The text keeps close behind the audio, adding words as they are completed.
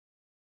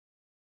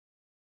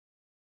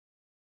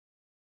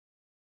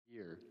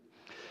year.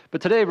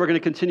 But today we're going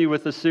to continue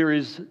with the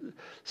series,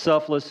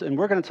 Selfless, and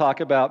we're going to talk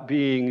about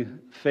being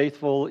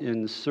faithful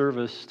in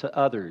service to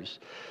others.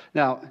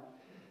 Now,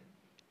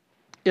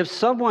 if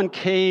someone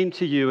came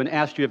to you and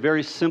asked you a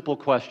very simple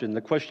question,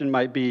 the question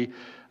might be,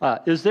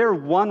 is there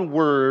one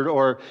word,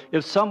 or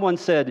if someone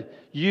said,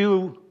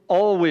 you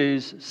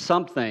always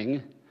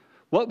something,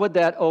 what would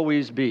that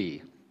always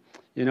be?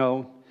 You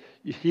know,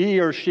 he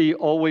or she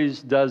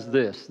always does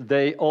this.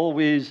 They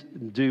always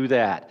do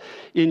that.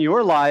 In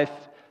your life,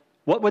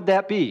 what would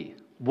that be?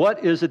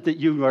 What is it that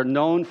you are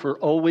known for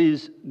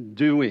always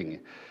doing?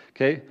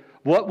 Okay?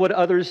 What would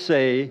others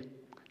say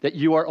that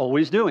you are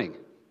always doing?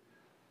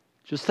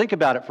 Just think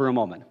about it for a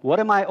moment. What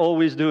am I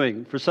always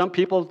doing? For some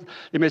people,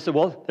 they may say,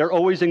 well, they're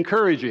always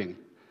encouraging.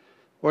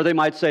 Or they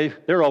might say,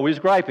 they're always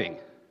griping.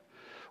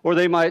 Or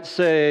they might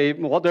say,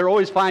 well, they're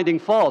always finding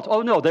fault.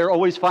 Oh, no, they're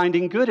always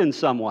finding good in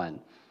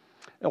someone.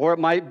 Or it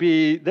might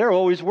be, they're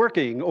always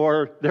working,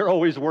 or they're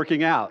always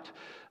working out.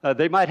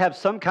 They might have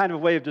some kind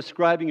of way of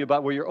describing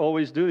about what you're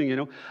always doing, you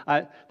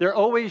know. They're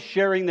always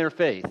sharing their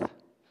faith,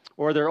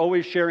 or they're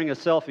always sharing a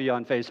selfie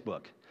on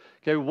Facebook.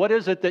 Okay, what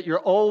is it that you're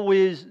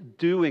always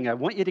doing? I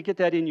want you to get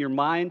that in your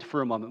mind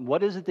for a moment.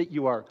 What is it that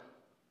you are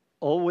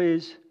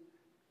always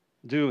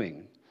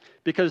doing?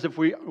 Because if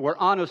we're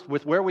honest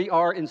with where we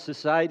are in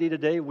society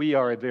today, we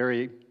are a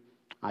very,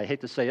 I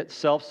hate to say it,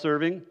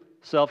 self-serving,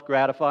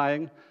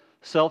 self-gratifying,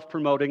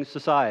 self-promoting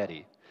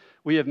society.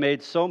 We have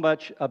made so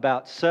much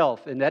about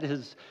self, and that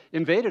has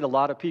invaded a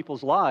lot of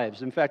people's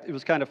lives. In fact, it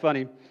was kind of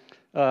funny.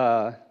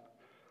 I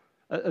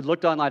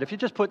looked online. If you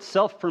just put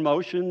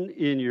self-promotion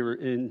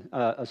in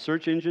a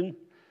search engine,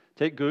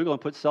 take Google and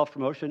put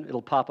self-promotion,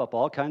 it'll pop up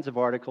all kinds of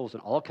articles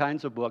and all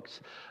kinds of books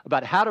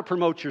about how to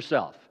promote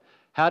yourself,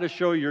 how to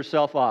show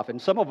yourself off.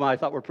 And some of them I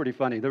thought were pretty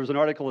funny. There was an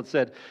article that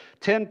said,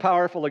 10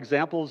 powerful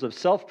examples of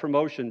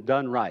self-promotion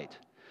done right.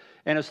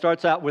 And it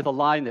starts out with a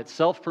line that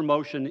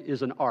self-promotion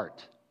is an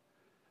art.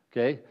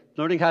 Okay?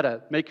 Learning how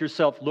to make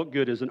yourself look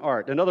good is an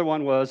art. Another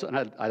one was,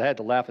 and I had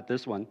to laugh at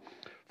this one,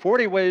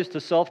 40 ways to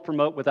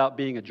self-promote without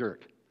being a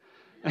jerk.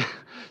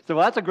 So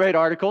that's a great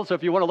article. So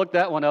if you want to look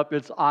that one up,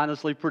 it's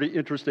honestly pretty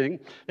interesting.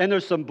 And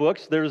there's some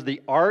books. There's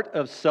The Art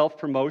of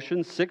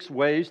Self-Promotion, 6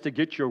 Ways to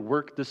Get Your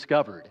Work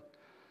Discovered.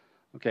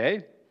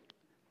 Okay?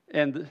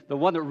 And the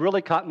one that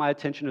really caught my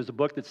attention is a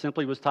book that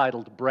simply was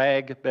titled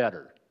Brag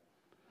Better.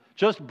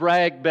 Just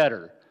brag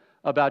better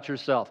about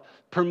yourself.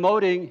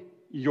 Promoting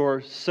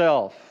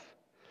yourself.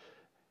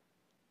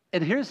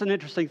 And here's an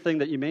interesting thing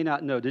that you may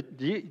not know. Do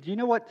you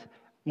know what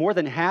more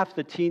than half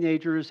the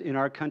teenagers in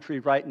our country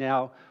right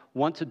now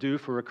want to do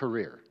for a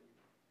career?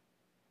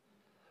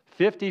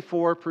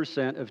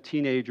 54% of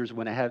teenagers,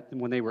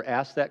 when they were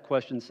asked that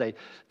question, say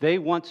they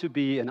want to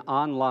be an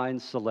online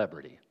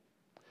celebrity.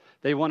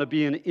 They want to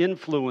be an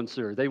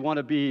influencer. They want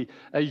to be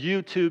a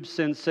YouTube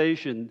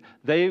sensation.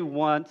 They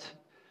want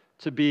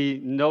to be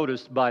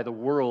noticed by the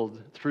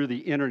world through the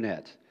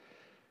internet.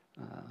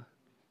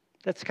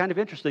 That's kind of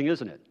interesting,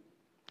 isn't it?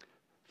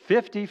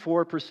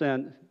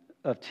 54%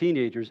 of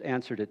teenagers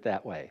answered it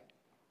that way.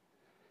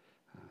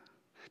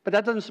 But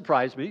that doesn't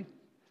surprise me.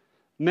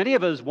 Many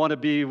of us want to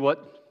be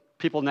what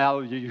people now,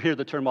 you hear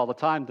the term all the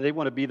time, they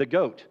want to be the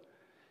GOAT.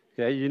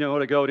 Okay, you know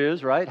what a GOAT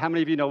is, right? How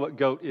many of you know what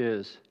GOAT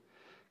is?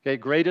 Okay,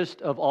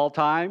 greatest of all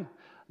time.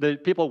 The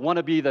people want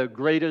to be the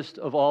greatest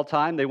of all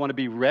time. They want to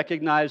be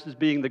recognized as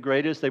being the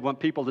greatest. They want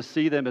people to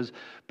see them as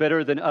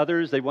better than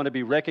others. They want to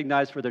be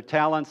recognized for their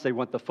talents. They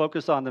want the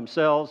focus on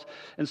themselves.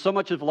 And so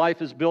much of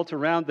life is built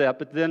around that.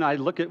 But then I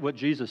look at what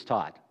Jesus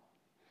taught.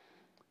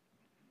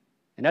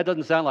 And that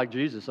doesn't sound like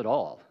Jesus at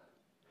all.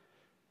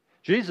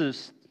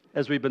 Jesus,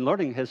 as we've been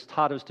learning, has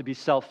taught us to be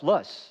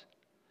selfless,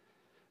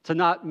 to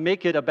not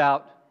make it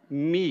about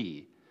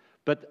me,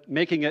 but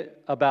making it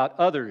about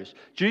others.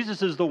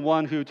 Jesus is the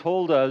one who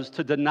told us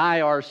to deny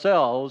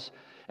ourselves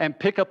and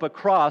pick up a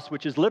cross,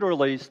 which is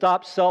literally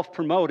stop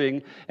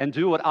self-promoting and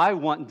do what I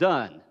want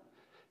done,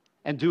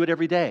 and do it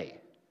every day.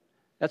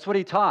 That's what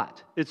he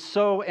taught. It's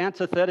so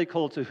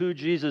antithetical to who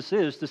Jesus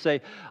is to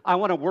say, I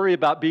want to worry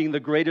about being the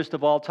greatest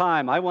of all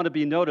time. I want to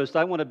be noticed.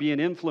 I want to be an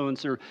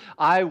influencer.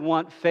 I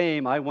want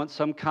fame. I want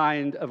some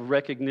kind of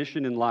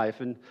recognition in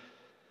life. And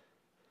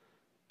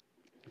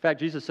in fact,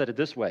 Jesus said it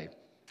this way.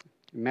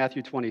 In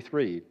Matthew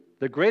 23,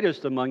 the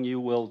greatest among you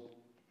will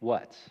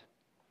what?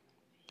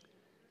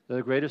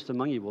 The greatest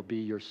among you will be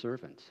your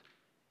servant.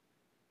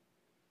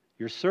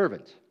 Your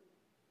servant.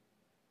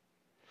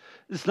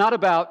 It's not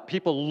about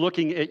people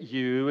looking at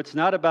you. It's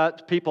not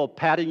about people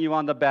patting you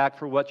on the back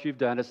for what you've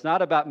done. It's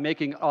not about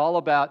making all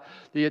about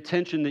the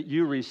attention that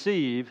you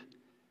receive.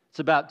 It's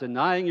about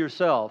denying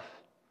yourself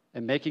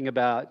and making it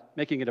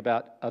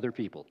about other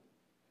people.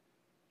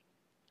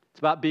 It's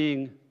about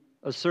being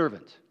a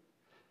servant.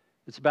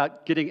 It's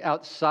about getting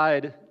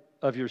outside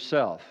of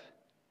yourself.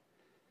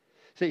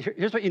 See,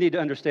 here's what you need to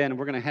understand, and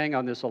we're going to hang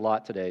on this a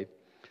lot today.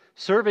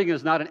 Serving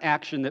is not an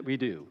action that we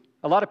do.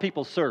 A lot of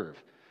people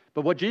serve.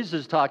 But what Jesus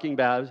is talking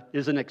about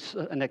is an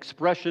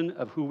expression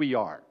of who we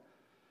are.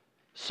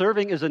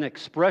 Serving is an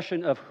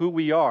expression of who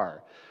we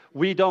are.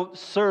 We don't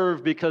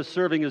serve because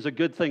serving is a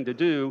good thing to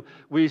do.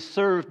 We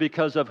serve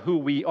because of who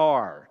we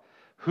are,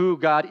 who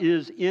God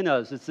is in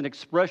us. It's an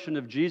expression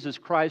of Jesus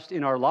Christ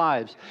in our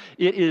lives.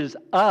 It is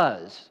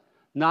us,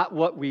 not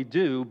what we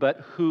do,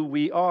 but who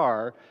we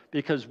are,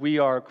 because we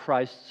are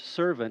Christ's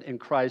servant and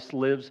Christ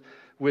lives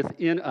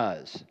within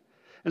us.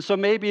 And so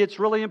maybe it's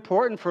really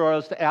important for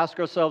us to ask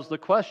ourselves the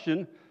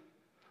question,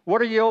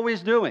 what are you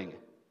always doing?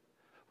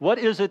 What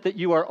is it that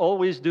you are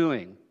always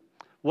doing?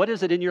 What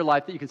is it in your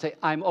life that you can say,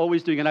 I'm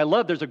always doing? And I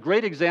love, there's a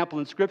great example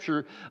in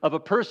Scripture of a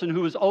person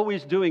who was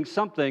always doing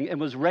something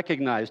and was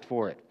recognized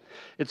for it.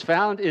 It's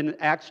found in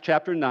Acts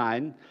chapter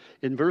 9,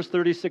 in verse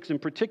 36 in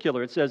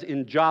particular. It says,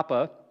 in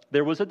Joppa,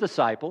 there was a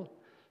disciple.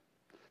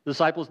 The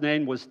disciple's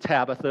name was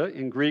Tabitha.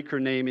 In Greek, her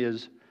name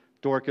is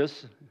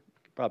Dorcas.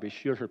 Probably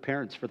shoot her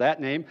parents for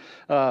that name.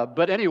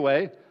 But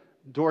anyway,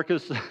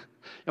 Dorcas,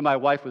 and my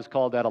wife was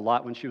called that a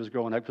lot when she was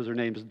growing up because her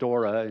name's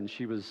Dora, and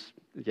she was,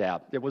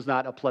 it was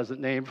not a pleasant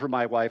name for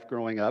my wife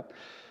growing up.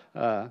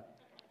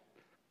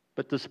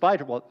 But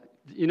despite,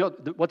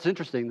 what's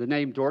interesting, the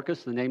name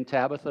Dorcas, the name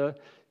Tabitha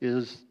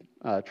is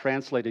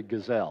translated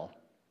gazelle,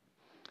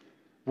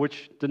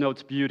 which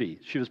denotes beauty.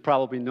 She was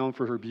probably known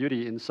for her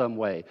beauty in some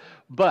way.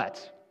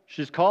 But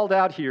she's called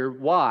out here.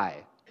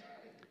 Why?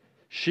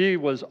 She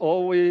was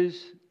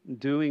always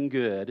doing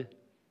good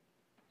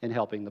and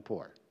helping the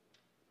poor.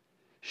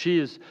 She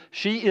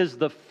is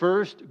the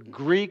first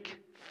Greek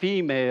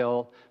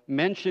female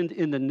mentioned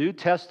in the New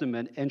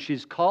Testament, and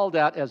she's called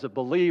out as a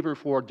believer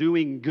for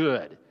doing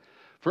good,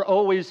 for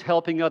always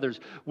helping others.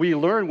 We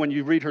learn when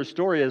you read her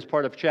story as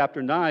part of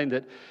chapter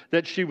 9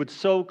 that she would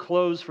sew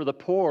clothes for the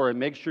poor and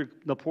make sure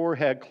the poor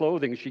had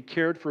clothing. She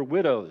cared for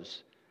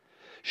widows.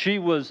 She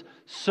was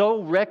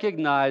so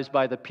recognized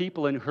by the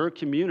people in her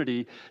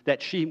community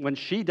that when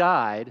she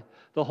died,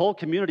 the whole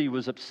community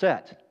was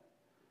upset.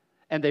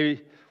 And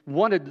they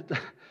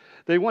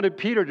wanted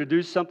Peter to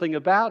do something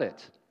about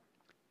it.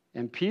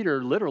 And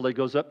Peter literally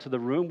goes up to the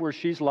room where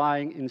she's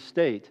lying in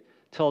state,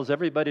 tells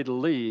everybody to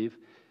leave,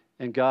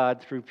 and God,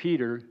 through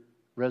Peter,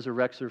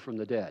 resurrects her from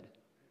the dead.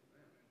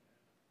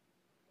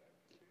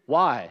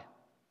 Why?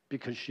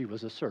 Because she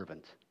was a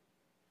servant.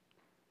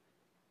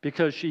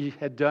 Because she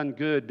had done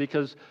good,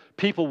 because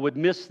people would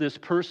miss this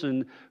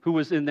person who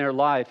was in their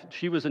life.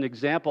 She was an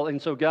example, and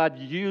so God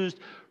used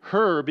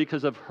her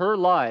because of her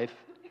life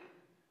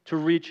to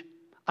reach,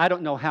 I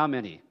don't know how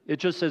many. It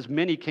just says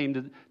many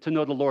came to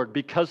know the Lord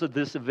because of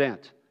this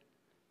event.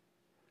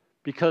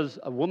 Because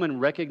a woman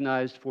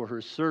recognized for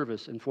her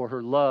service and for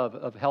her love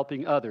of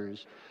helping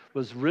others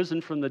was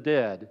risen from the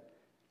dead,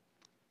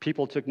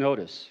 people took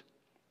notice.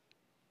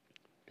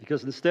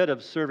 Because instead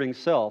of serving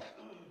self,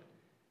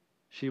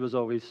 she was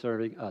always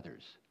serving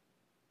others.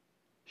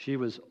 She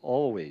was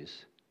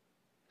always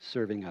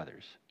serving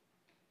others.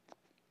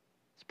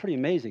 It's pretty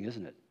amazing,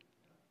 isn't it?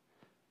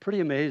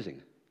 Pretty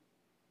amazing.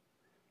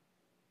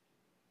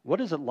 What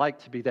is it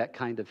like to be that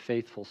kind of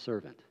faithful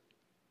servant?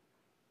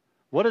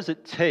 What does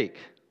it take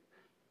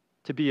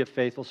to be a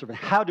faithful servant?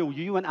 How do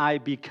you and I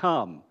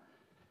become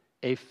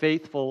a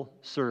faithful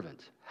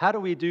servant? How do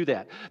we do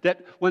that?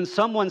 That when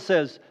someone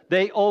says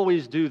they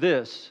always do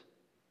this,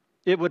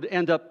 it would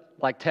end up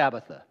like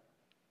Tabitha.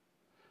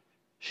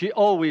 She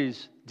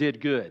always did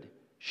good.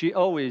 She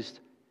always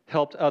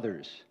helped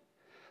others.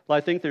 Well,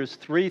 I think there's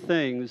 3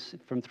 things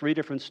from 3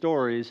 different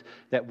stories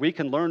that we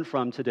can learn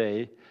from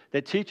today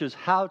that teach us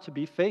how to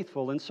be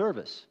faithful in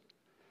service.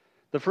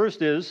 The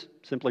first is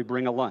simply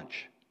bring a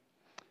lunch.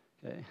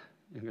 Okay,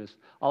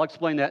 I'll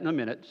explain that in a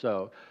minute.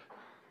 So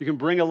you can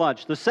bring a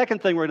lunch. The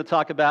second thing we're going to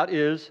talk about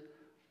is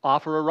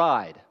offer a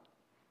ride.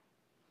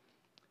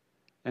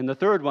 And the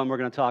third one we're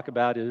going to talk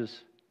about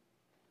is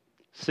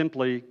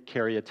simply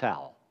carry a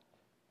towel.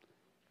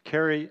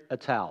 Carry a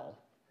towel.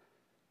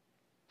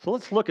 So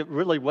let's look at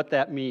really what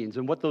that means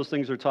and what those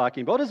things are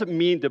talking about. What does it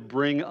mean to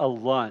bring a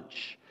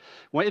lunch?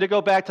 I want you to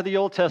go back to the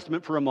Old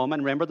Testament for a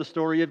moment. Remember the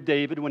story of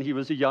David when he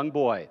was a young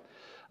boy.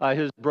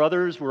 His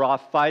brothers were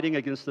off fighting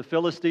against the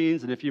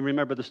Philistines, and if you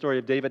remember the story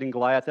of David and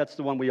Goliath, that's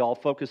the one we all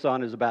focus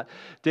on, is about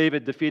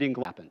David defeating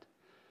Goliath.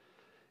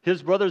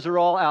 His brothers are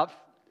all out,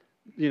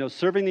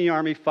 serving the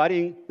army,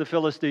 fighting the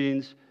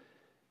Philistines,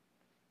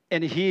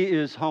 and he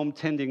is home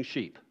tending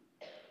sheep.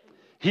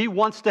 He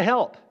wants to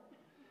help.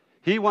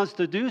 He wants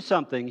to do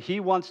something. He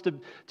wants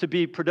to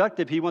be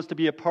productive. He wants to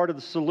be a part of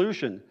the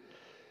solution.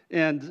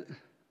 And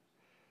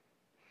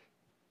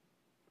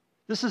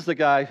this is the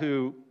guy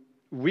who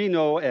we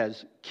know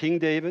as King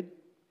David.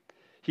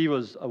 He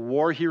was a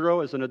war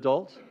hero as an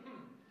adult.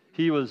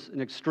 He was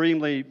an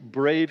extremely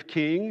brave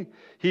king.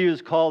 He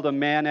was called a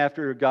man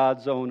after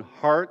God's own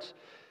heart.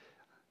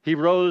 He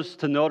rose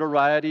to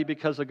notoriety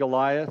because of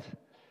Goliath.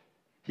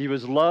 He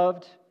was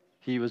loved.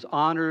 He was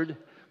honored.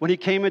 When he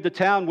came into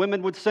town,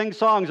 women would sing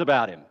songs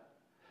about him.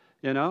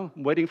 I'm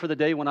waiting for the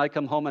day when I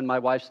come home and my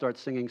wife starts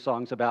singing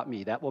songs about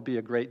me. That will be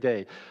a great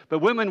day. But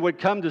women would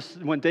come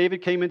when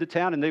David came into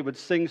town and they would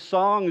sing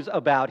songs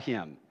about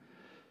him.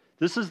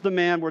 This is the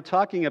man we're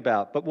talking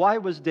about. But why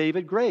was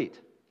David great?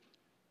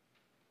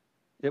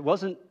 It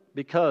wasn't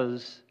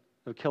because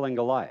of killing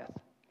Goliath?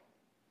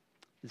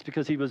 It's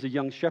because he was a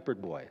young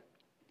shepherd boy.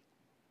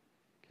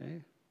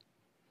 Okay?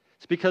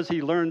 It's because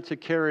he learned to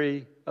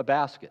carry a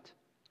basket.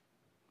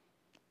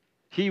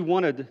 He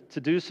wanted to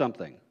do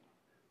something.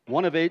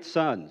 One of 8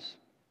 sons.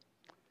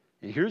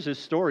 And here's his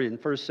story in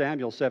 1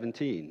 Samuel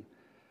 17.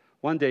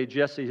 One day,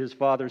 Jesse, his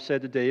father,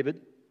 said to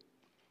David,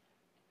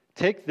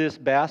 "Take this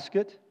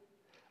basket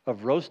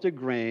of roasted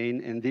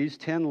grain and these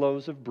 10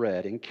 loaves of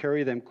bread and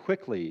carry them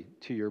quickly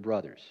to your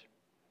brothers.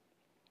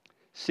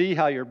 See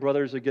how your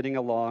brothers are getting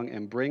along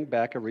and bring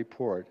back a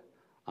report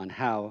on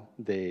how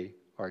they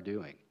are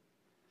doing."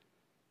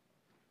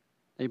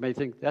 You may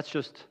think that's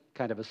just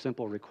kind of a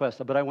simple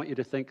request, but I want you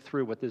to think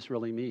through what this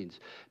really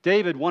means.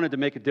 David wanted to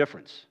make a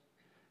difference.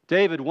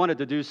 David wanted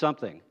to do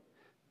something.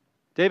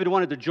 David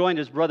wanted to join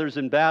his brothers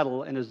in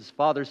battle, and his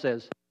father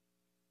says,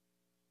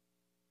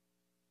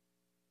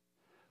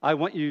 "I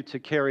want you to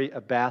carry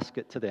a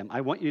basket to them. I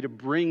want you to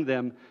bring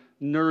them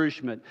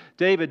nourishment.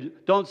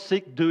 David, don't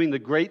seek doing the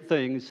great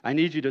things. I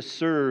need you to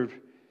serve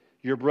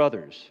your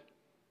brothers."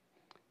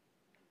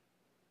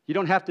 You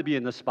don't have to be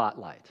in the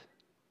spotlight.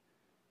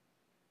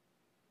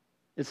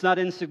 It's not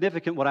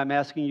insignificant what I'm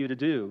asking you to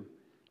do.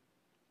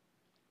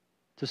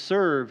 To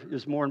serve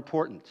is more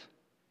important.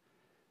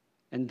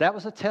 And that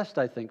was a test,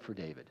 I think, for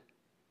David.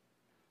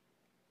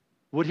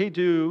 Would he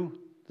do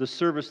the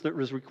service that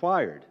was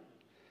required?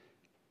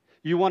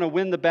 You want to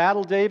win the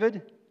battle,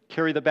 David?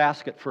 Carry the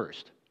basket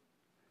first.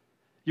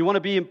 You want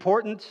to be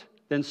important?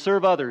 Then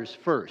serve others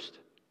first.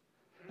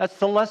 That's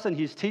the lesson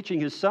he's teaching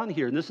his son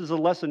here, and this is a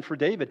lesson for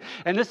David.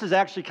 And this is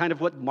actually kind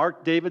of what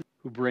marked David,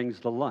 who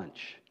brings the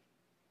lunch.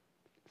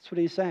 That's what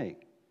he's saying.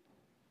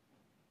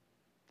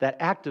 That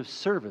act of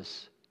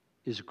service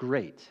is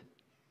great.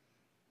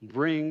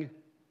 Bring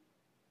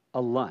a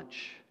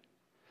lunch.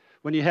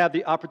 When you have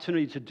the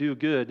opportunity to do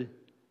good,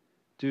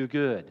 do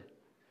good.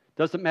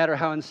 Doesn't matter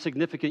how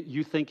insignificant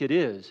you think it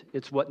is,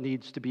 it's what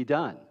needs to be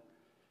done.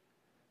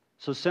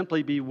 So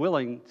simply be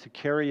willing to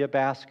carry a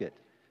basket,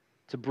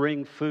 to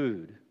bring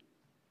food,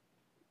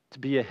 to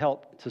be a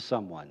help to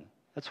someone.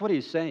 That's what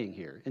he's saying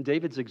here. And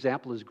David's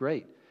example is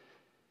great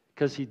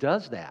because he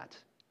does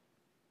that.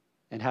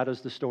 And how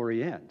does the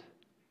story end?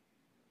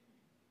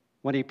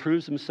 When he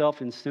proves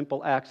himself in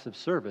simple acts of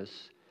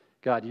service,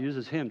 God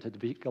uses him to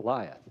defeat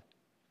Goliath.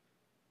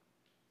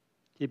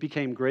 He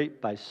became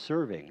great by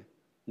serving,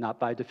 not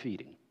by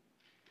defeating.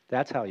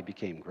 That's how he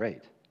became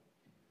great.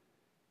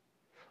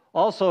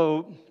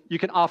 Also, you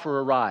can offer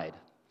a ride.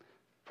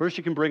 First,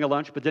 you can bring a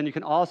lunch, but then you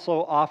can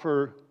also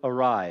offer a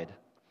ride.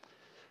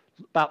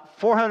 About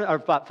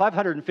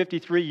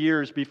 553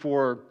 years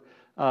before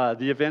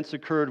the events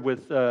occurred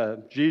with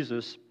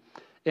Jesus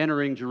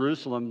entering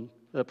Jerusalem,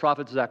 the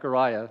prophet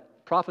Zechariah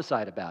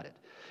prophesied about it.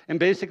 And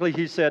basically,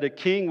 he said a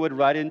king would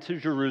ride into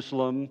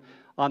Jerusalem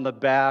on the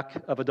back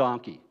of a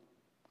donkey.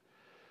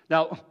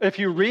 Now, if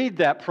you read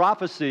that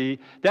prophecy,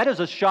 that is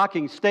a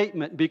shocking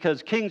statement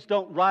because kings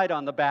don't ride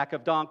on the back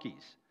of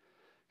donkeys.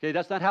 Okay,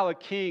 that's not how a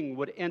king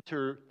would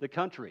enter the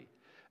country.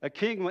 A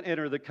king would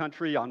enter the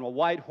country on a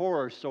white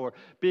horse or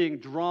being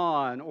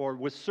drawn or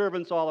with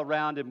servants all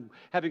around him,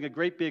 having a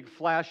great big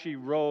flashy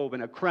robe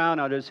and a crown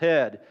on his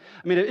head.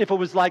 I mean, if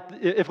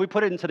we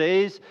put it in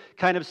today's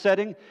kind of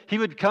setting, he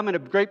would come in a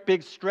great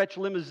big stretch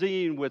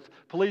limousine with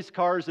police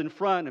cars in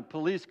front and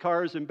police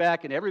cars in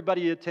back and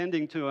everybody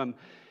attending to him.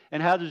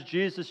 And how does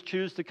Jesus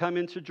choose to come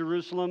into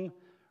Jerusalem?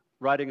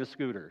 Riding a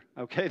scooter.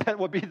 Okay, that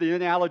would be the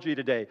analogy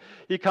today.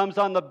 He comes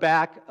on the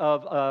back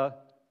of a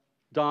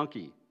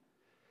donkey.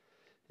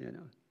 You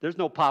know, there's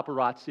no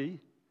paparazzi.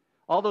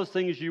 All those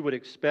things you would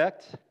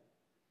expect.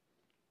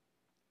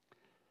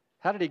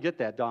 How did he get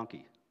that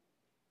donkey?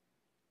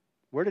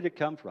 Where did it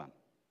come from?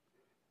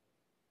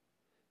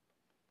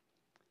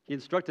 He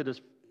instructed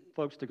his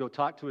folks to go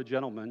talk to a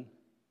gentleman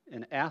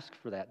and ask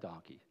for that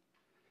donkey.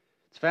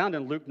 It's found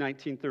in Luke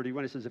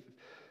 19:31.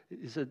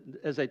 He said,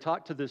 as they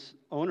talked to this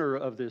owner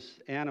of this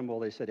animal,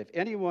 they said, if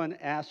anyone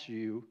asks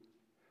you,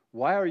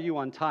 why are you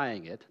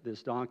untying it,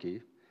 this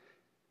donkey,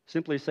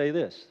 simply say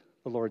this,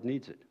 the Lord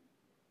needs it.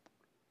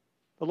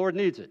 The Lord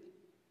needs it.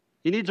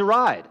 He needs a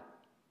ride.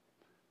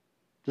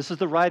 This is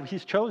the ride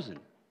he's chosen.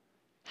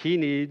 He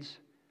needs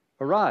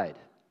a ride.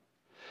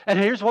 And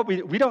here's what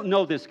we don't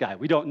know this guy.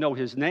 We don't know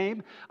his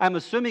name. I'm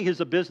assuming he's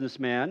a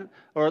businessman,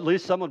 or at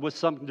least someone with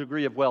some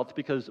degree of wealth,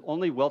 because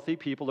only wealthy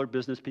people or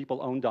business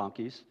people own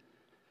donkeys.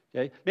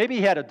 Okay? Maybe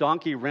he had a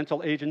donkey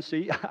rental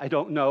agency, I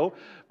don't know,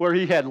 where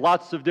he had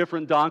lots of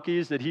different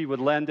donkeys that he would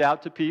lend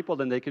out to people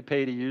and they could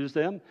pay to use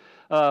them.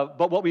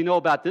 But what we know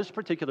about this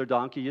particular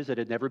donkey is that it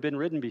had never been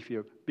ridden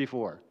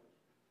before.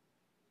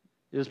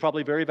 It was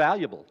probably very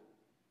valuable.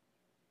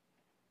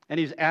 And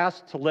he's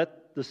asked to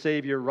let the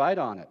Savior ride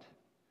on it.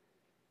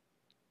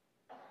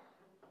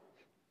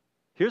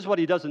 Here's what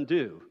he doesn't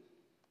do.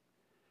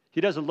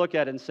 He doesn't look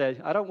at it and say,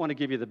 I don't want to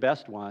give you the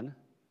best one.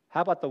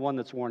 How about the one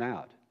that's worn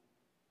out?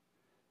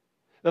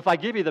 If I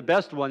give you the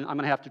best one, I'm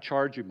going to have to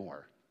charge you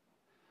more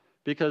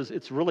because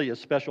it's really a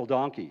special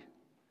donkey.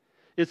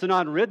 It's an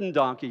unridden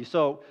donkey.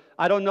 So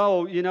I don't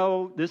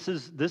know, this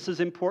is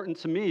important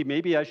to me.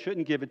 Maybe I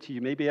shouldn't give it to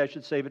you. Maybe I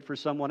should save it for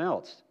someone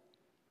else.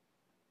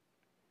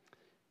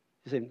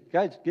 You say,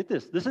 guys, get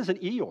this. This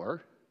isn't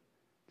Eeyore.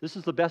 This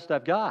is the best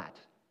I've got.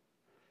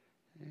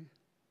 Okay?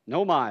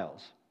 No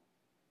miles.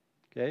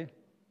 Okay?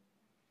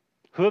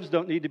 Hooves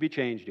don't need to be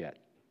changed yet.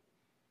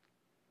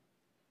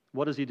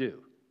 What does he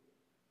do?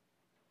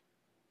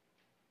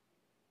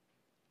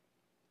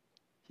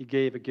 He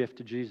gave a gift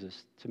to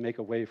Jesus to make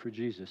a way for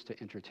Jesus to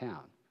enter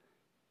town.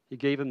 He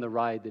gave him the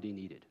ride that he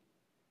needed.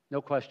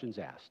 No questions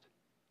asked.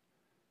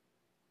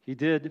 He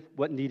did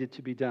what needed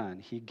to be done.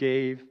 He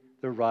gave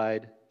the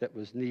ride that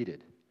was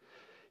needed.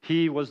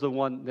 He was the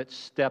one that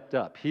stepped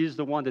up. He's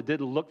the one that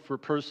didn't look for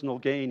personal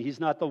gain. He's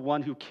not the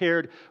one who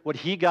cared what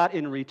he got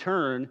in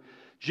return.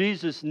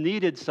 Jesus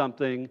needed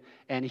something,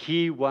 and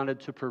he wanted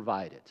to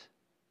provide it.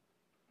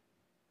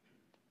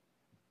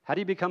 How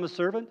do you become a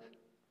servant?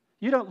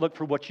 You don't look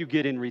for what you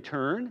get in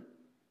return.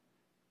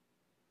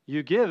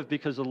 You give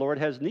because the Lord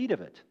has need of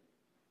it.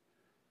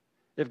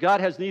 If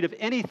God has need of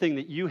anything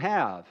that you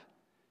have,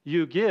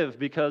 you give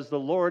because the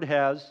Lord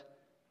has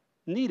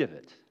need of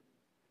it.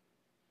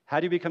 How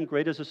do you become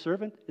great as a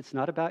servant? It's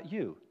not about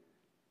you.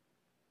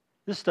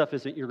 This stuff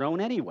isn't your own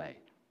anyway.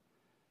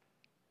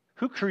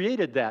 Who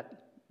created that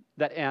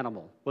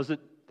animal? Was it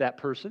that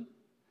person?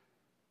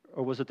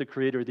 Or was it the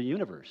creator of the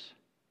universe?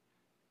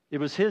 It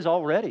was his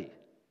already.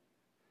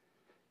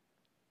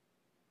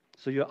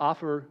 So you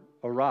offer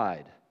a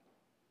ride.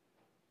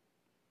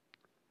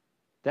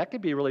 That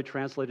could be really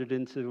translated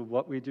into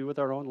what we do with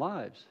our own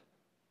lives.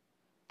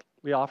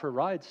 We offer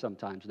rides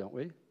sometimes, don't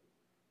we?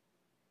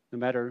 No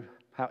matter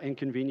how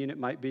inconvenient it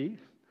might be,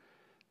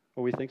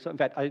 or we think so. In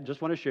fact, I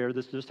just want to share,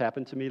 this just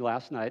happened to me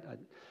last night.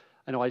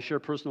 I know I share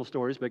personal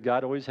stories, but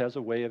God always has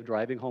a way of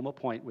driving home a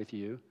point with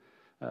you.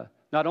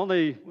 Not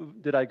only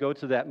did I go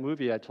to that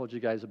movie I told you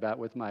guys about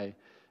with my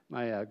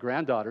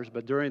granddaughters,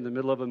 but during the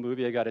middle of a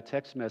movie, I got a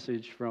text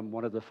message from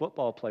one of the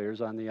football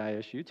players on the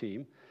ISU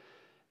team.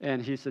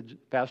 And he said,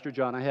 Pastor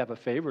John, I have a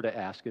favor to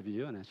ask of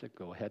you. And I said,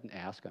 go ahead and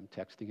ask. I'm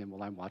texting him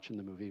while I'm watching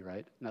the movie,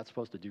 right? I'm not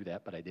supposed to do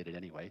that, but I did it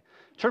anyway.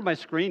 Turned my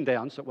screen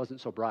down so it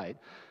wasn't so bright.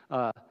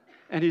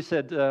 And he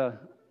said,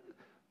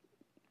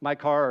 my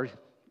car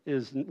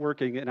isn't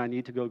working and I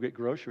need to go get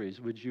groceries.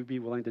 Would you be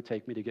willing to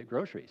take me to get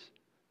groceries?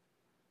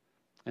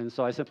 And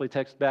so I simply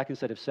texted back and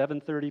said, if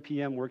 7:30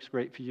 p.m. works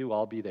great for you,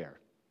 I'll be there.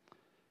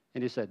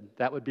 And he said,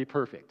 that would be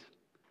perfect.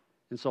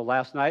 And so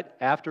last night,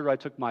 after I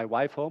took my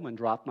wife home and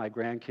dropped my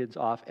grandkids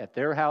off at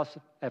their house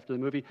after the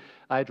movie,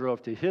 I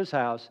drove to his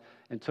house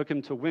and took him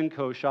to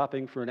Winco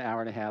shopping for an hour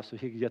and a half so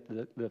he could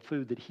get the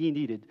food that he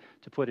needed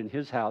to put in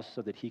his house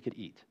so that he could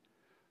eat.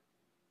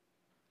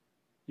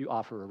 You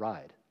offer a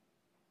ride.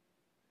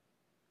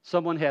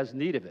 Someone has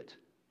need of it.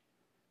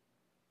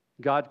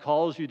 God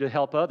calls you to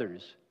help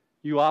others.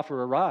 You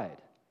offer a ride.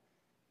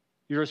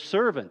 You're a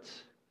servant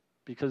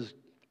because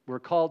we're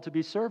called to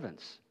be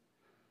servants.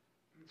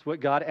 It's what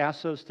God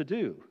asks us to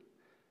do.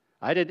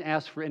 I didn't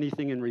ask for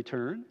anything in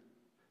return.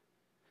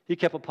 He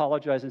kept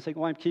apologizing and saying,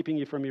 well, I'm keeping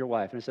you from your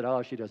wife. And I said,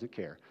 oh, she doesn't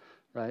care,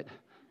 right?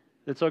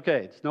 It's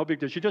okay. It's no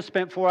big deal. She just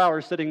spent 4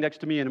 hours sitting next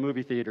to me in a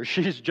movie theater.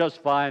 She's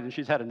just fine, and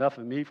she's had enough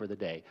of me for the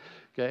day,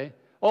 okay?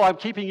 Oh, I'm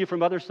keeping you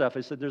from other stuff.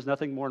 I said, there's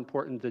nothing more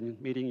important than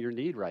meeting your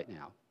need right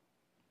now.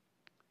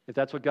 If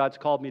that's what God's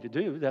called me to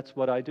do, that's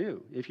what I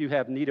do. If you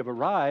have need of a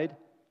ride,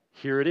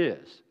 here it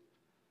is.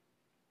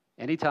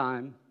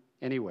 Anytime,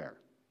 anywhere.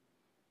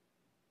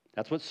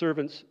 That's what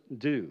servants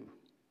do.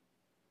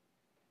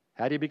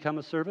 How do you become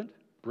a servant?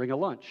 Bring a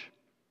lunch.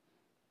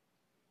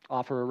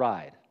 Offer a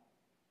ride.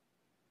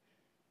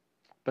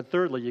 But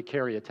thirdly, you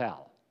carry a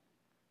towel.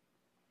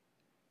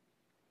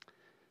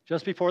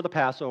 Just before the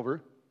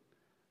Passover,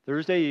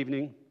 Thursday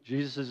evening,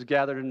 Jesus is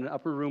gathered in an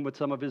upper room with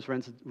some of his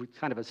friends,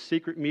 kind of a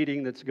secret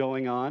meeting that's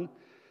going on.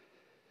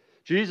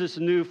 Jesus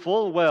knew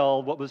full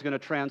well what was going to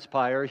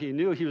transpire. He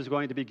knew he was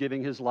going to be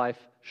giving his life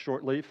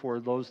shortly for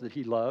those that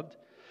he loved.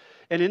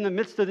 And in the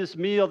midst of this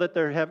meal that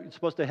they're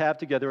supposed to have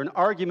together, an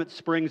argument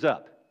springs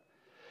up.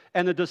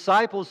 And the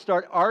disciples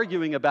start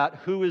arguing about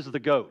who is the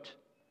goat.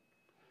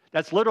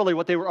 That's literally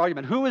what they were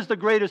arguing. Who is the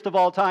greatest of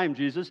all time,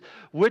 Jesus?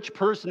 Which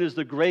person is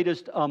the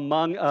greatest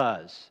among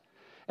us?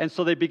 And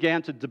so they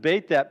began to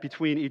debate that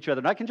between each other.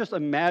 And I can just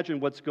imagine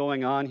what's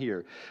going on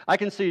here. I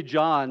can see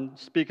John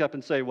speak up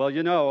and say,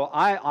 well,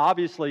 I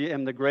obviously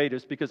am the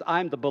greatest because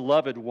I'm the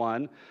beloved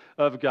one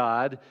of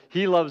God.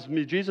 He loves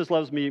me. Jesus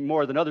loves me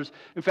more than others.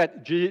 In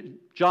fact,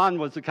 John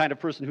was the kind of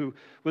person who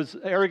was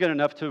arrogant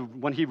enough to,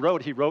 when he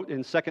wrote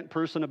in second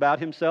person about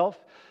himself.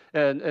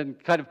 And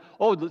kind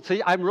of,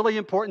 see, I'm really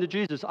important to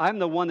Jesus. I'm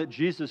the one that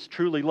Jesus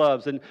truly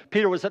loves. And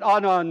Peter was said, oh,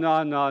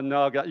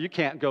 no, God, you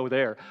can't go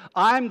there.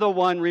 I'm the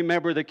one,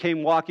 remember, that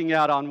came walking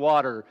out on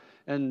water.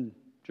 And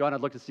John had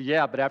looked and said,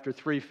 yeah, but after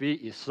 3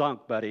 feet, you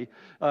sunk, buddy.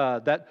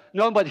 But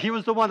he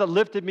was the one that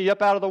lifted me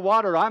up out of the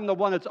water. I'm the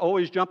one that's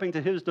always jumping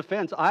to his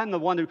defense. I'm the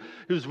one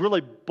who's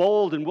really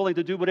bold and willing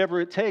to do whatever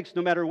it takes,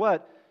 no matter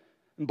what.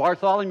 And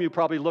Bartholomew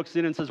probably looks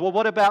in and says, well,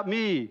 what about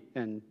me?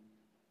 And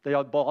They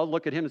all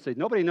look at him and say,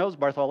 nobody knows,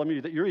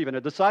 Bartholomew, that you're even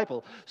a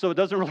disciple, so it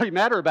doesn't really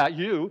matter about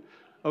you,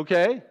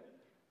 okay?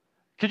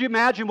 Could you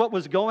imagine what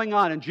was going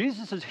on? And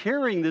Jesus is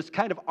hearing this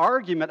kind of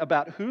argument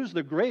about who's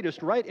the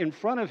greatest right in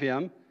front of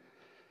him.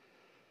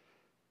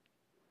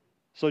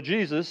 So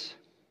Jesus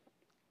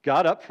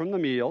got up from the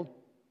meal,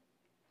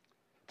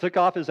 took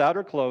off his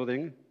outer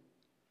clothing,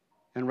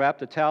 and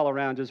wrapped a towel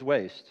around his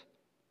waist.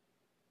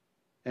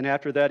 And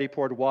after that, he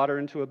poured water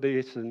into a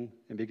basin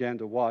and began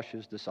to wash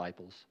his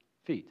disciples'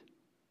 feet.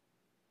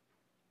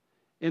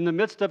 In the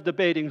midst of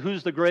debating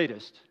who's the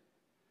greatest,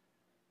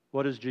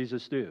 what does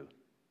Jesus do?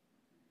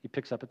 He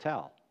picks up a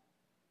towel.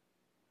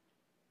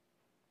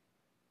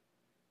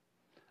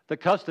 The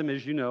custom,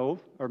 as you know,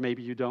 or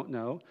maybe you don't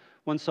know,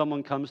 when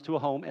someone comes to a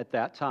home at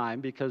that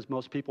time, because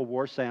most people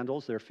wore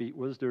sandals, their feet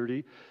was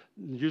dirty,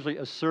 usually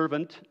a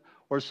servant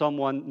or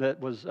someone that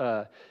was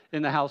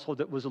in the household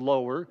that was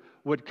lower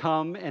would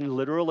come and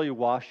literally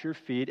wash your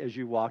feet as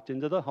you walked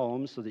into the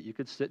home so that you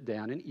could sit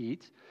down and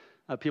eat.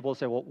 People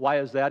say, well, why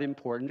is that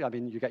important? I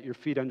mean, you got your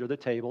feet under the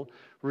table.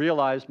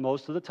 Realize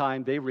most of the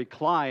time they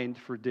reclined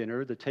for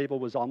dinner. The table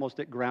was almost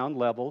at ground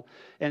level,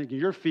 and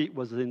your feet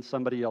was in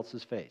somebody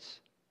else's face.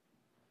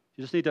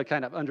 You just need to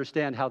kind of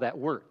understand how that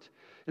worked.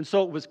 And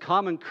so it was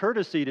common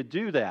courtesy to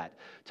do that,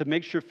 to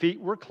make sure feet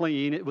were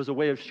clean. It was a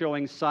way of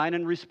showing sign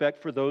and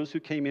respect for those who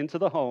came into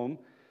the home.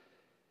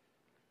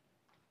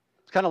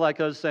 It's kind of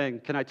like us saying,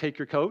 can I take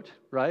your coat,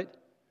 right?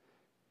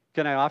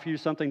 Can I offer you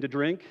something to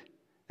drink?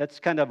 That's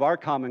kind of our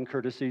common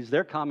courtesies.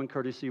 Their common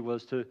courtesy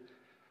was to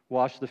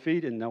wash the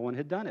feet, and no one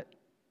had done it.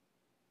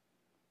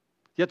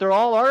 Yet they're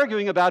all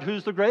arguing about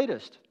who's the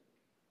greatest.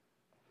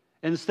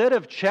 Instead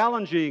of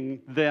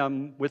challenging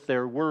them with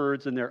their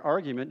words and their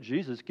argument,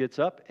 Jesus gets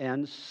up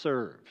and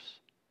serves.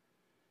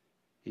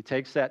 He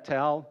takes that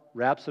towel,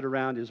 wraps it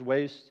around his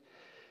waist,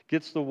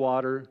 gets the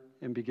water,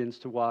 and begins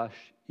to wash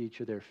each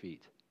of their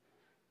feet.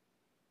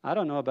 I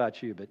don't know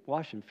about you, but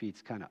washing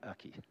feet's kind of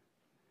ucky.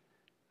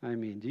 I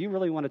mean, do you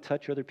really want to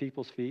touch other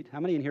people's feet? How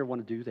many in here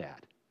want to do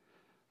that?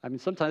 I mean,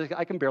 sometimes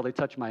I can barely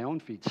touch my own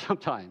feet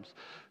sometimes.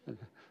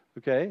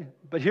 Okay?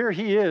 But here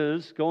he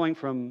is going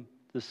from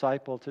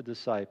disciple to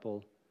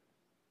disciple,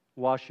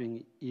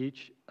 washing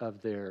each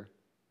of their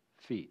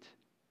feet.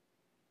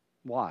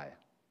 Why?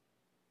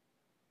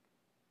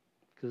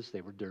 Because they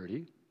were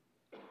dirty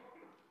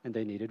and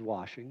they needed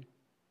washing.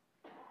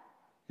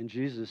 And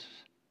Jesus,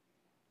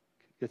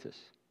 get this.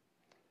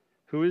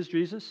 Who is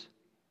Jesus?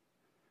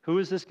 Who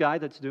is this guy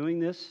that's doing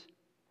this?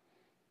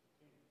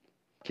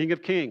 King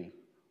of Kings,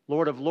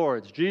 Lord of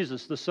Lords,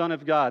 Jesus, the Son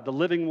of God, the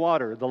living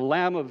water, the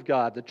Lamb of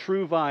God, the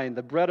true vine,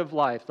 the bread of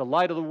life, the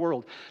light of the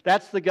world.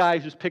 That's the guy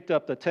who's picked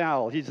up the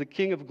towel. He's the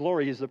King of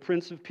glory. He's the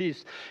Prince of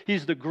Peace.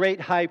 He's the great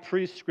high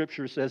priest,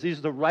 Scripture says.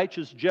 He's the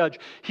righteous judge.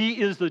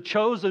 He is the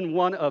chosen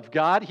one of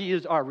God. He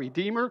is our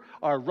Redeemer,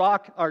 our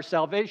rock, our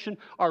salvation,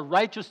 our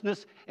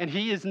righteousness, and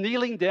he is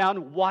kneeling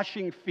down,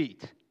 washing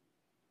feet.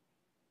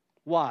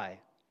 Why?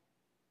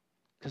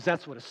 Because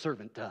that's what a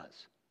servant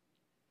does.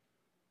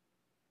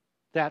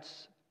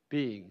 That's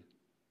being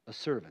a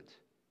servant.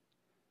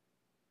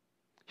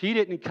 He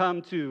didn't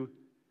come to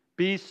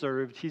be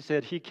served. He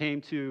said he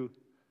came to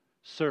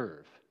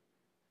serve.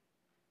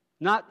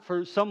 Not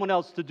for someone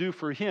else to do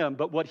for him,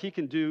 but what he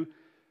can do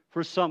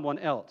for someone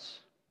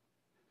else.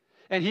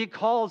 And he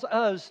calls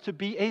us to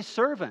be a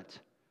servant.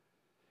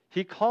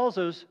 He calls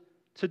us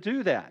to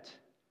do that,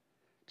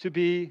 to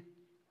be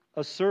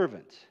a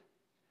servant.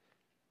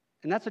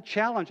 And that's a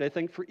challenge, I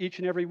think, for each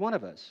and every one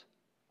of us.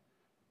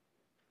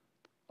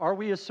 Are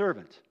we a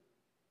servant?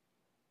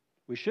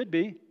 We should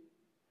be.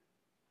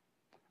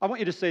 I want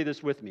you to say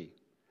this with me.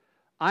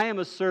 I am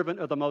a servant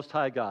of the Most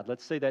High God.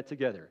 Let's say that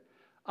together.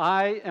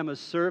 I am a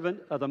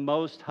servant of the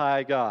Most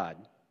High God.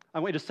 I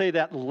want you to say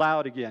that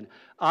loud again.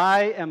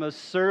 I am a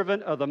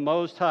servant of the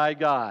Most High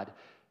God.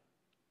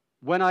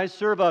 When I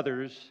serve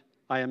others,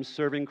 I am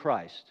serving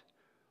Christ.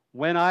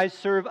 When I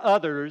serve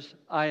others,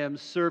 I am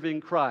serving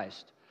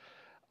Christ.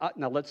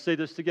 Now let's say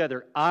this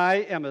together.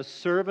 I am a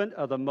servant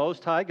of the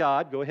Most High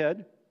God. Go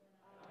ahead.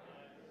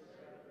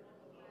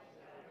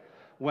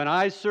 When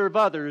I serve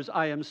others,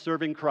 I am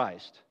serving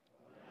Christ.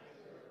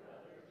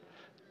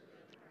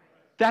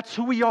 That's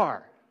who we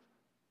are.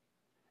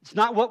 It's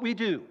not what we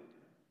do.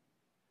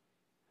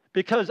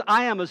 Because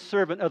I am a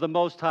servant of the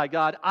Most High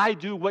God, I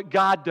do what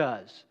God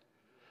does.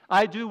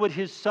 I do what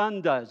His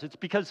Son does. It's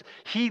because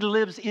He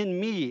lives in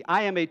me.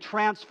 I am a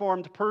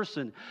transformed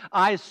person.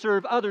 I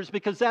serve others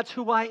because that's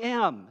who I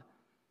am.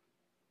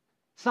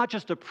 It's not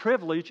just a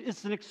privilege,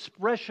 it's an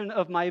expression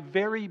of my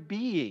very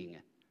being.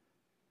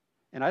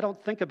 And I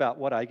don't think about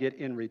what I get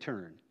in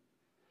return.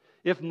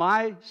 If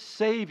my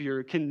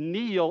Savior can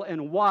kneel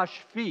and wash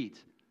feet,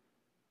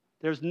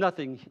 there's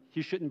nothing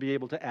He shouldn't be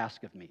able to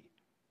ask of me.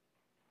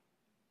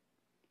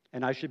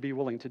 And I should be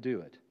willing to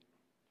do it.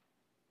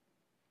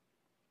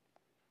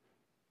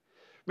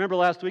 Remember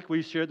last week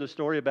we shared the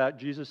story about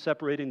Jesus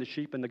separating the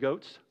sheep and the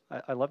goats?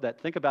 I love that.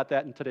 Think about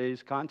that in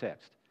today's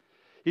context.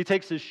 He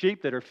takes His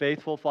sheep that are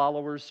faithful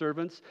followers,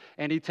 servants,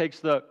 and He takes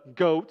the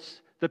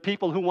goats the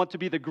people who want to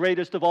be the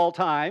greatest of all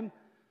time,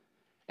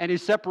 and he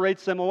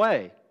separates them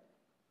away.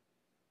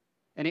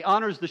 And he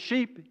honors the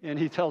sheep, and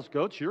he tells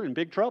goats, you're in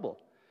big trouble.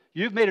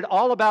 You've made it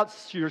all about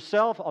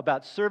yourself,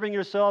 about serving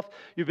yourself.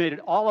 You've made it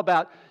all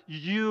about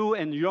you,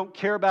 and you don't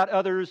care about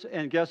others.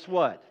 And guess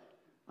what?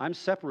 I'm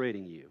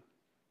separating you.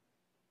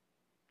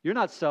 You're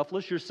not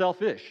selfless, you're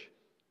selfish.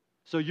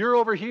 So you're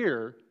over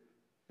here,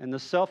 and the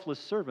selfless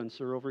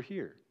servants are over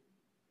here.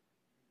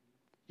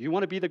 You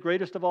want to be the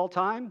greatest of all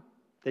time?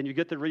 Then you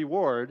get the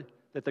reward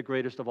that the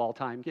greatest of all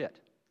time get.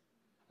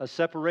 A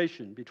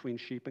separation between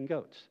sheep and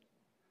goats.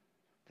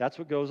 That's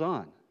what goes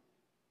on.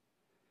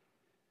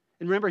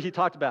 And remember, he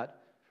talked about,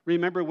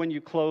 remember when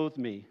you clothed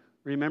me.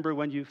 Remember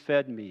when you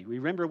fed me.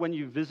 Remember when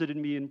you visited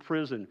me in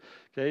prison.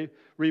 Okay?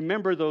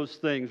 Remember those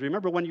things.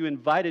 Remember when you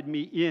invited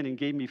me in and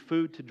gave me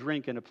food to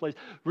drink in a place.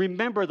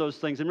 Remember those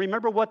things. And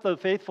remember what the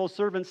faithful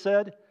servant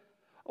said?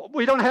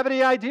 We don't have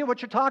any idea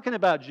what you're talking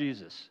about,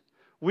 Jesus.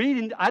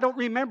 I don't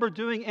remember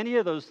doing any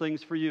of those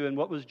things for you. And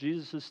what was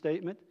Jesus'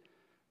 statement?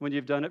 When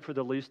you've done it for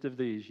the least of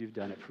these, you've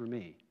done it for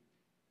me.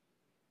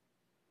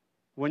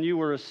 When you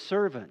were a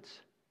servant,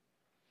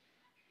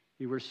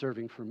 you were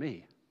serving for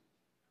me.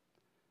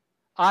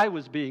 I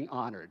was being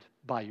honored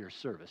by your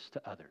service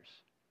to others.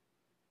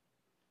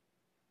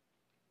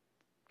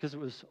 Because it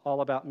was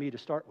all about me to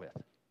start with.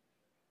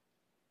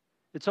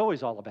 It's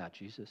always all about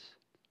Jesus.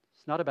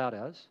 It's not about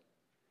us.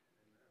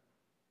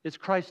 It's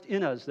Christ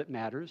in us that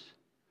matters.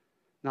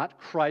 Not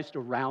Christ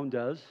around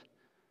us,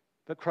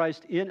 but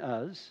Christ in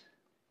us.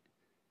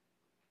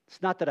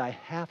 It's not that I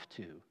have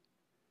to.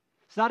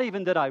 It's not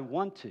even that I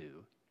want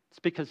to. It's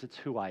because it's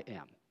who I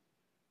am.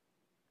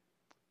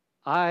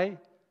 I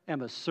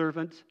am a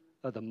servant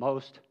of the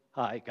Most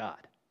High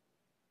God.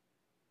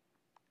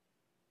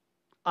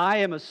 I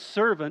am a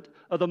servant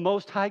of the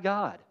Most High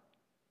God.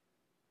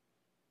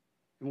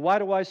 And why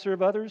do I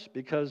serve others?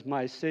 Because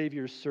my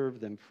Savior served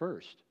them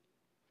first.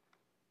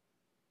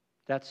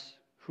 That's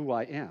who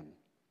I am.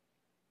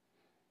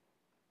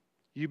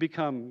 You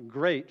become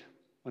great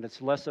when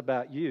it's less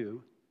about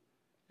you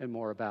and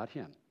more about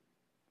Him.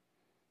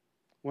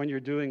 When you're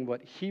doing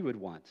what He would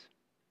want.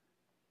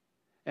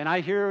 And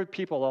I hear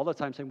people all the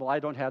time saying, well, I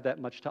don't have that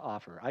much to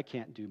offer. I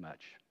can't do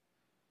much.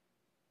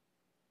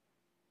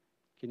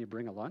 Can you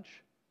bring a lunch?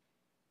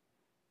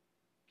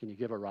 Can you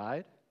give a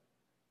ride?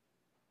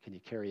 Can you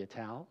carry a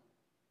towel?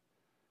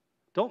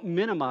 Don't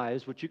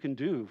minimize what you can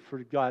do for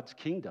God's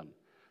kingdom.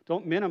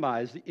 Don't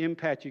minimize the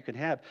impact you can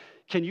have.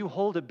 Can you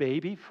hold a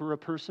baby for a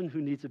person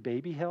who needs a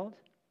baby held?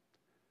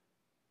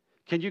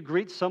 Can you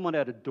greet someone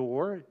at a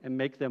door and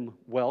make them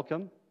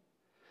welcome?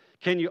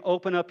 Can you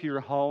open up your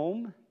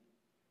home?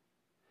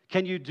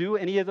 Can you do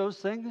any of those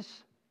things?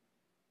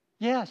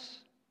 Yes.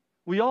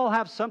 We all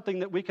have something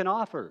that we can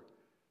offer.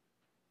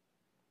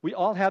 We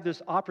all have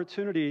this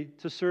opportunity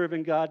to serve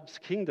in God's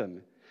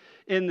kingdom.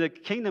 In the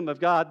kingdom of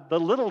God, the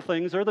little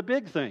things are the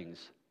big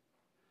things.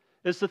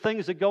 It's the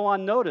things that go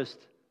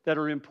unnoticed that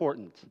are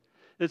important.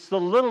 It's the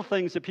little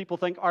things that people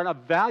think aren't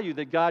of value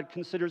that God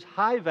considers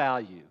high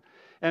value.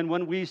 And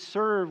when we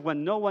serve,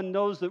 when no one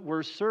knows that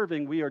we're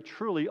serving, we are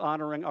truly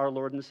honoring our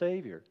Lord and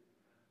Savior.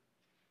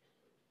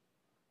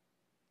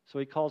 So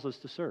He calls us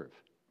to serve.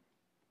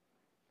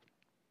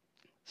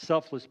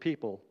 Selfless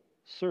people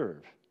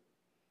serve.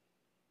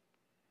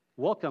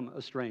 Welcome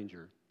a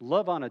stranger.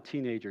 Love on a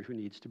teenager who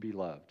needs to be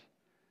loved.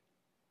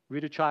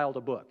 Read a child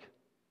a book.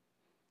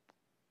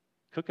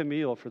 Cook a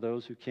meal for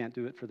those who can't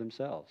do it for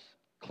themselves.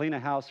 Clean a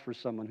house for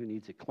someone who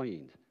needs it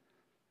cleaned.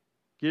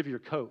 Give your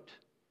coat.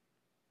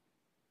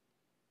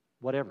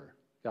 Whatever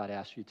God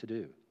asks you to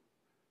do.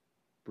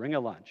 Bring a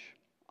lunch.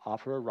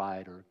 Offer a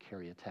ride or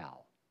carry a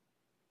towel.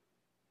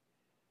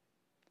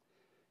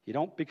 You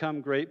don't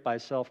become great by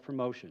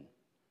self-promotion.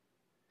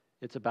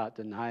 It's about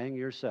denying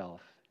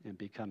yourself and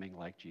becoming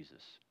like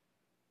Jesus.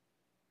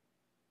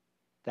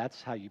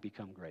 That's how you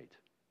become great.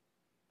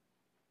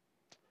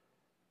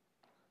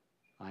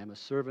 I am a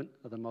servant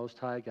of the Most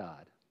High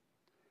God.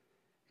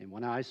 And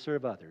when I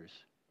serve others,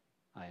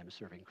 I am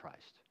serving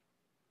Christ.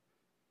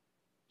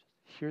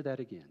 Just hear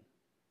that again.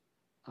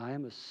 I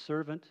am a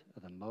servant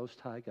of the Most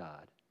High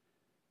God.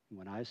 And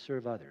when I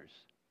serve others,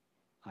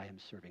 I am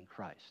serving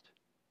Christ.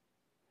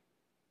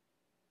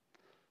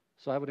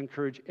 So I would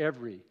encourage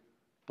every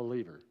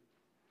believer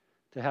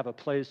to have a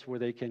place where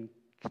they can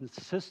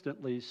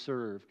consistently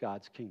serve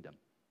God's kingdom.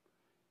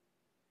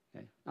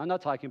 Okay? I'm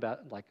not talking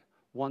about like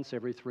once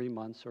every 3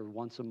 months or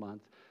once a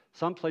month.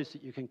 Some place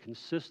that you can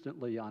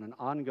consistently, on an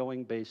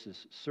ongoing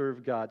basis,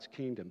 serve God's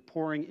kingdom,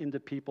 pouring into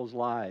people's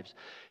lives,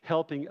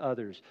 helping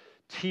others,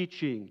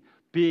 teaching,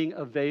 being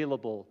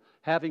available,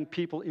 having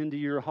people into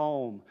your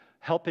home,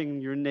 helping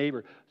your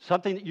neighbor.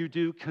 Something that you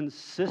do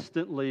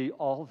consistently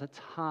all the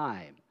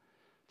time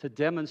to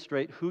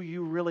demonstrate who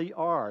you really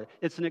are.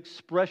 It's an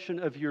expression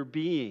of your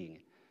being.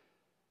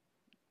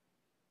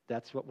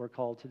 That's what we're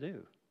called to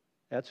do.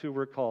 That's who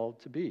we're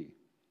called to be.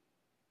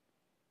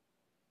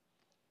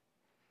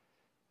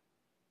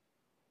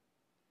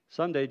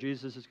 Someday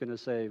Jesus is going to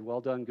say,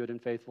 well done, good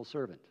and faithful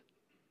servant.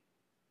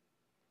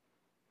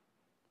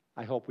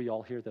 I hope we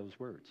all hear those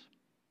words.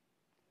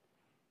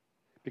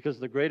 Because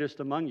the greatest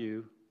among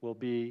you will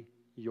be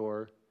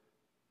your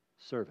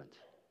servant.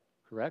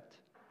 Correct?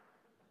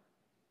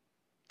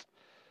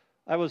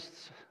 I was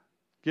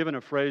given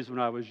a phrase when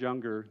I was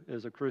younger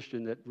as a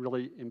Christian that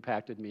really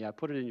impacted me. I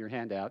put it in your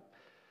handout.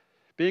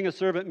 Being a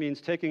servant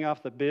means taking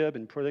off the bib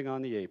and putting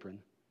on the apron.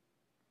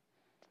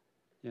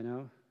 You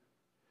know?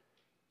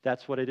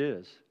 That's what it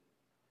is.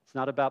 It's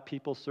not about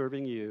people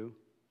serving you.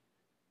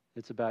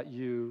 It's about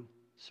you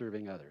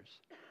serving others.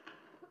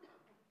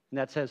 And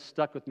that has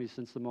stuck with me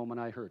since the moment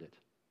I heard it.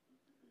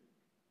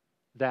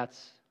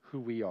 That's who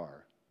we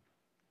are.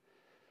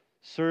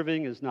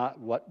 Serving is not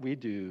what we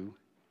do.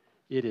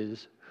 It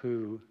is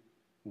who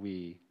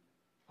we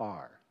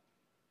are.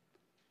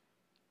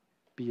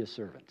 Be a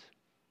servant.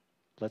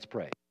 Let's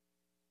pray.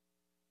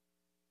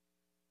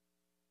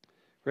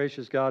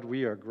 Gracious God,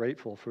 we are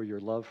grateful for your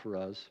love for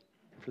us,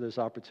 for this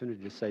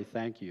opportunity to say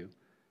thank you.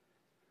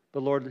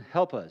 But Lord,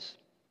 help us.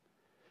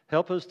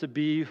 Help us to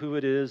be who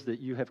it is that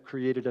you have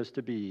created us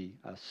to be,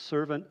 a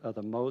servant of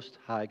the Most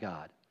High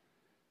God.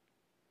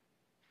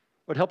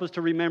 Lord, help us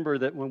to remember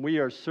that when we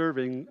are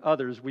serving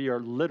others, we are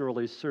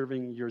literally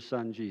serving your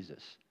Son,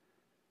 Jesus.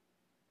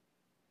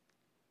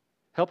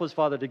 Help us,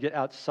 Father, to get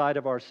outside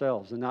of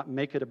ourselves and not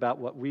make it about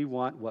what we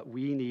want, what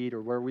we need,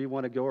 or where we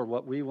want to go, or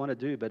what we want to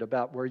do, but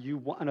about where you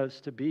want us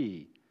to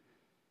be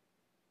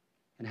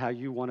and how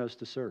you want us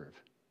to serve.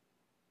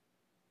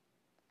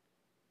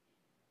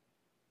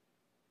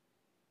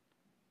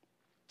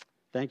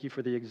 Thank you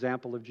for the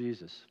example of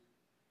Jesus,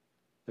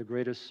 the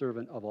greatest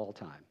servant of all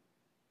time.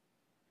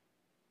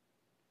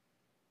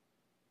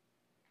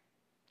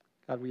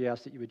 God, we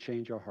ask that you would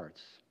change our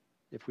hearts.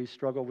 If we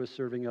struggle with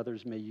serving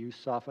others, may you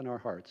soften our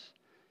hearts.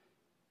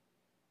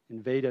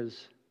 Invade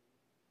us,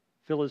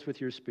 fill us with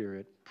your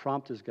Spirit,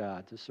 prompt us,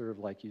 God, to serve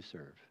like you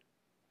serve.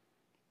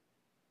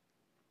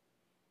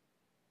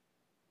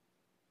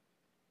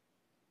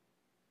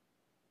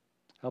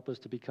 Help us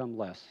to become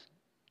less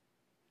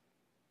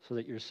so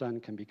that your Son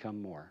can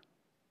become more.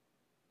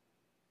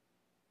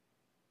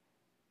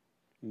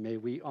 May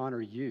we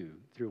honor you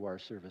through our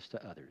service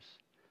to others.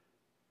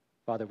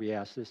 Father, we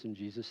ask this in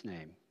Jesus'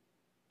 name.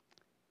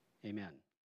 Amen.